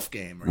marked a golf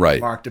game or right.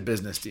 you marked a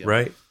business deal.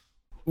 Right.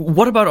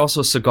 What about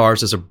also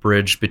cigars as a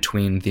bridge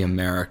between the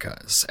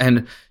Americas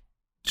and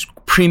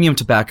premium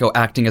tobacco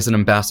acting as an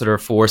ambassador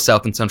for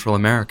South and Central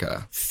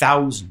America?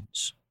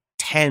 Thousands,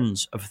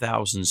 tens of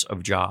thousands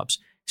of jobs.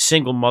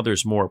 Single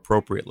mothers more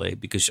appropriately,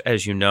 because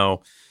as you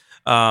know,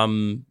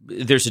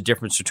 there's a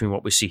difference between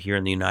what we see here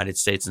in the United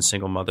States and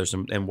single mothers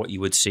and what you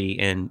would see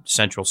in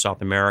Central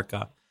South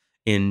America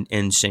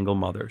in single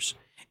mothers.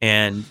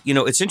 And,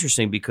 it's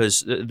interesting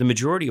because the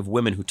majority of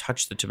women who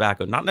touch the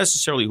tobacco, not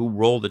necessarily who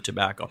roll the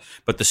tobacco,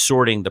 but the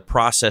sorting, the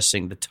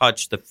processing, the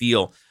touch, the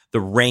feel,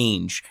 the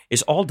range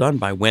is all done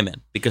by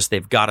women because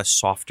they've got a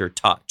softer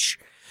touch.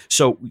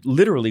 So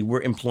literally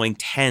we're employing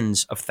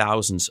tens of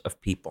thousands of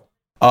people.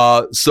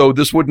 So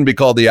this wouldn't be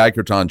called the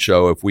Ikerton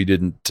Show if we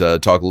didn't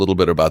talk a little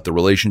bit about the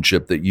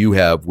relationship that you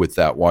have with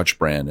that watch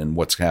brand and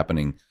what's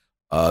happening.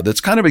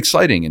 That's kind of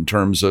exciting in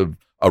terms of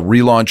a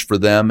relaunch for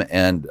them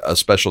and a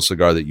special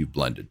cigar that you've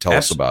blended. Tell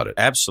us about it.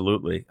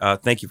 Absolutely.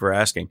 Thank you for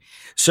asking.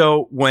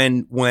 So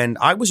when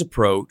I was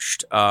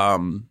approached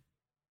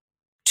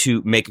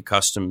to make a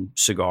custom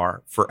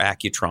cigar for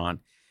Accutron,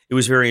 it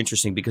was very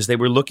interesting because they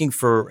were looking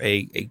for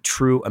a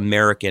true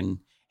American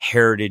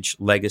heritage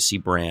legacy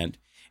brand.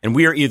 And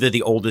we are either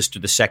the oldest or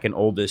the second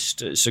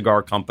oldest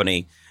cigar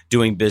company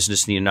doing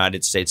business in the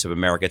United States of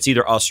America. It's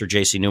either us or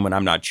J.C. Newman.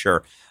 I'm not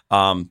sure.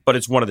 But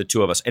it's one of the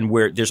two of us. And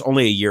there's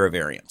only a year of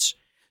variance.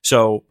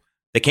 So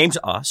they came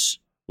to us.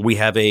 We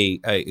have a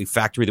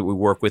factory that we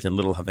work with in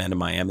Little Havana,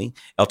 Miami.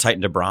 El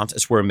Titan de Bronze.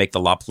 That's where we make the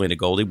La Polina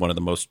Goldie, one of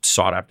the most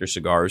sought-after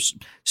cigars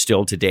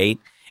still to date.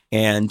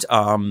 And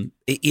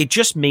it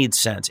just made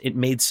sense. It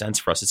made sense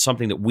for us. It's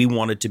something that we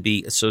wanted to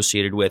be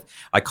associated with.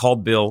 I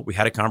called Bill. We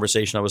had a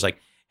conversation. I was like,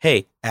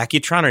 hey,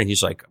 Accutron. And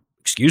he's like,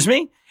 excuse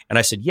me? And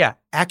I said, yeah,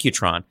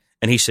 Accutron.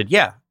 And he said,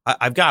 yeah,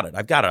 I've got it.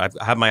 I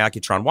have my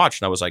Accutron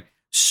watch. And I was like,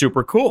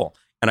 super cool.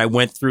 And I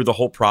went through the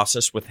whole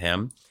process with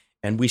him,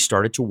 and we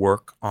started to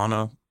work on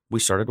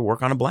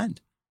a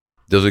blend.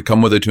 Does it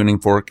come with a tuning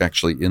fork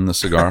actually in the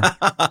cigar?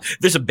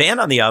 There's a band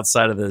on the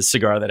outside of the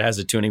cigar that has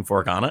a tuning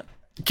fork on it.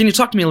 Can you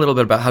talk to me a little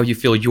bit about how you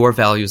feel your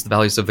values, the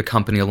values of the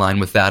company, align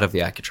with that of the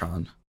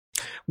Accutron?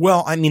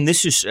 Well, I mean,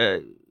 this is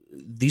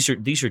these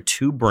are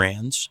two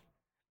brands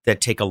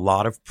that take a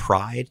lot of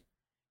pride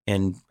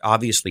and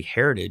obviously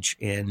heritage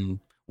in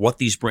what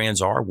these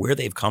brands are, where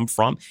they've come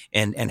from,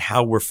 and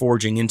how we're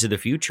forging into the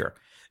future.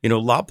 You know,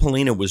 La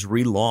Polina was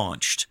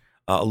relaunched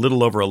a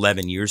little over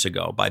 11 years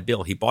ago by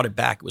Bill. He bought it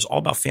back. It was all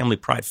about family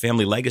pride,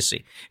 family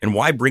legacy. And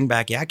why bring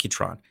back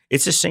Accutron?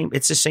 It's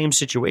the same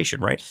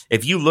situation, right?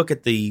 If you look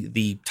at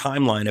the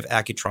timeline of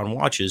Accutron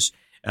watches,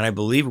 and I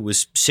believe it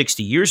was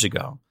 60 years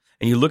ago,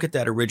 and you look at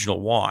that original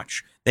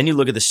watch, then you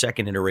look at the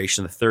second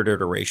iteration, the third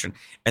iteration,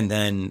 and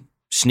then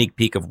sneak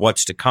peek of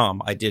what's to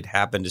come. I did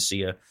happen to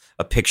see a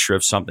picture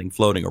of something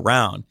floating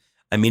around.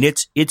 I mean,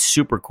 it's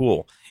super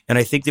cool. And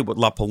I think that what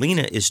La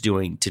Polina is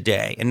doing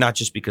today, and not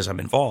just because I'm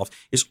involved,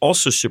 is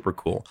also super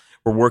cool.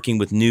 We're working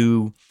with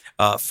new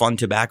fun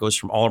tobaccos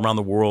from all around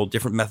the world,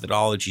 different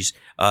methodologies,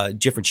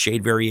 different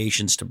shade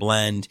variations to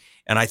blend.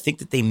 And I think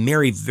that they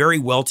marry very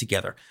well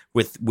together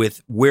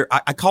with where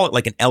I call it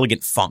like an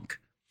elegant funk.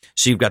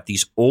 So you've got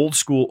these old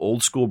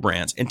school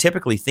brands, and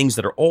typically things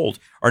that are old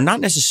are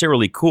not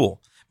necessarily cool.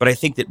 But I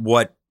think that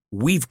what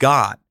we've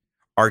got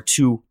are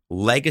two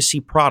legacy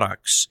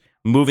products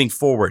moving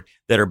forward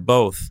that are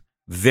both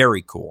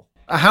very cool.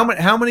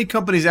 How many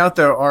companies out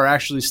there are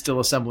actually still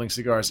assembling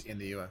cigars in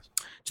the U.S.?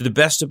 To the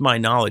best of my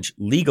knowledge,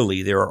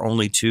 legally, there are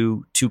only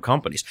two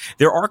companies.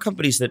 There are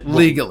companies that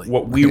legally,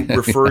 what we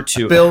refer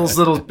to. Bill's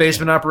little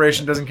basement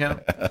operation doesn't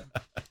count.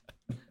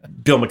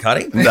 Bill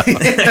McCuddy?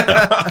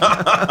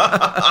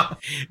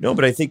 No,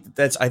 but I think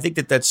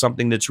that's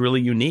something that's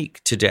really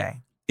unique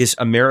today. Is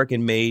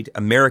American made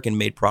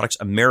products,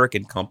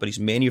 American companies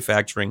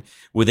manufacturing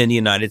within the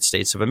United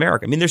States of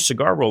America. I mean, there's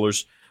cigar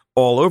rollers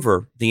all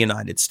over the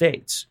United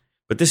States,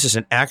 but this is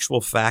an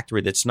actual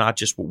factory that's not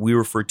just what we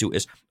refer to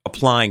as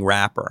applying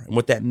wrapper. And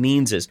what that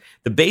means is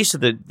the base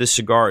of the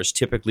cigars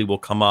typically will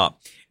come up,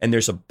 and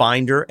there's a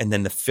binder and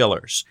then the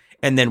fillers.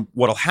 And then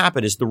what'll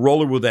happen is the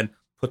roller will then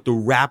put the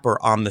wrapper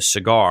on the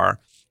cigar,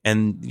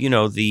 and you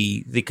know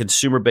the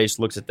consumer base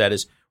looks at that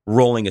as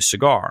rolling a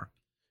cigar,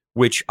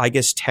 which I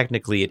guess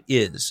technically it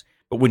is.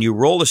 But when you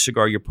roll a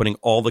cigar, you're putting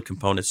all the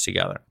components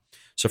together.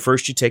 So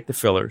first you take the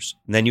fillers,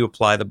 and then you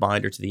apply the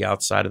binder to the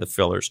outside of the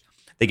fillers.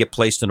 They get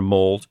placed in a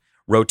mold,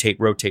 rotate,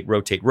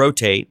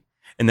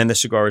 and then the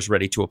cigar is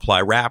ready to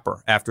apply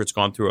wrapper after it's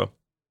gone through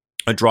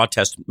a draw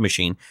test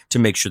machine to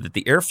make sure that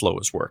the airflow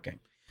is working.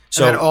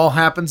 So and that all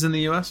happens in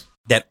the U.S.?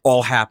 That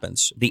all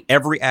happens.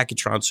 Every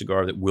Accutron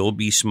cigar that will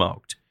be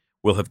smoked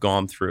will have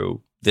gone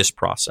through this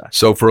process.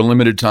 So for a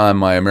limited time,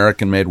 my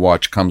American-made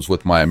watch comes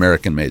with my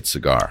American-made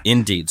cigar.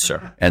 Indeed,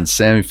 sir. And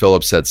Sammy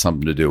Phillips had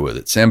something to do with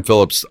it. Sam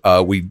Phillips,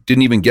 we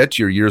didn't even get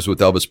to your years with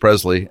Elvis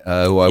Presley,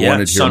 who I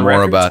wanted to hear more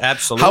Records, about.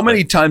 Absolutely. How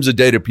many times a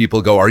day do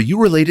people go, are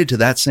you related to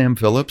that Sam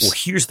Phillips? Well,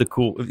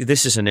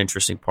 this is an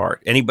interesting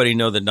part. Anybody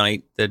know the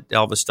night that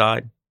Elvis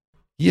died?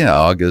 Yeah,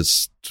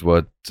 August,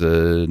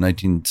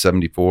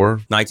 1974?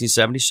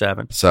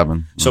 1977.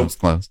 7. So That's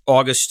close.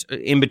 August,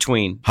 in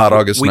between. Hot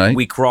August night?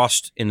 We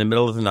crossed in the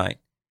middle of the night.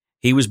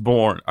 He was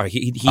born, or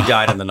he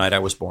died on the night I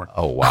was born.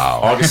 Oh,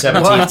 wow. August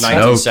 17th,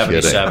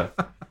 1977.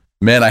 No,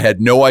 man, I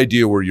had no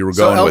idea where you were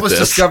going with Elvis this.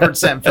 discovered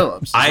Sam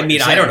Phillips. I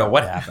mean, I don't know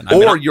what happened.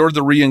 You're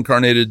the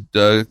reincarnated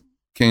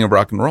king of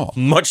rock and roll.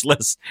 Much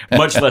less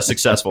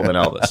successful than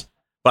Elvis.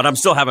 But I'm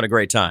still having a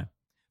great time.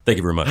 Thank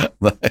you very much.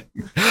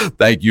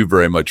 Thank you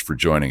very much for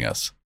joining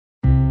us.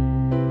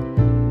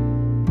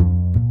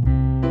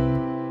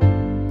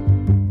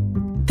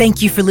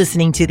 Thank you for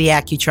listening to The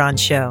Accutron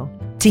Show.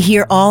 To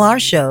hear all our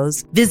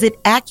shows, visit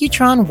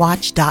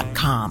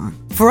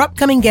AccutronWatch.com. For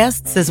upcoming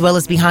guests as well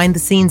as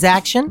behind-the-scenes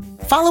action,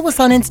 follow us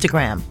on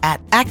Instagram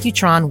at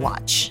Accutron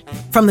Watch.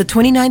 From the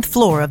 29th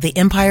floor of the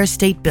Empire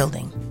State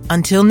Building.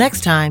 Until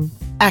next time,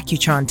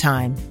 Accutron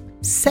time.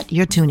 Set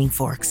your tuning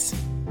forks.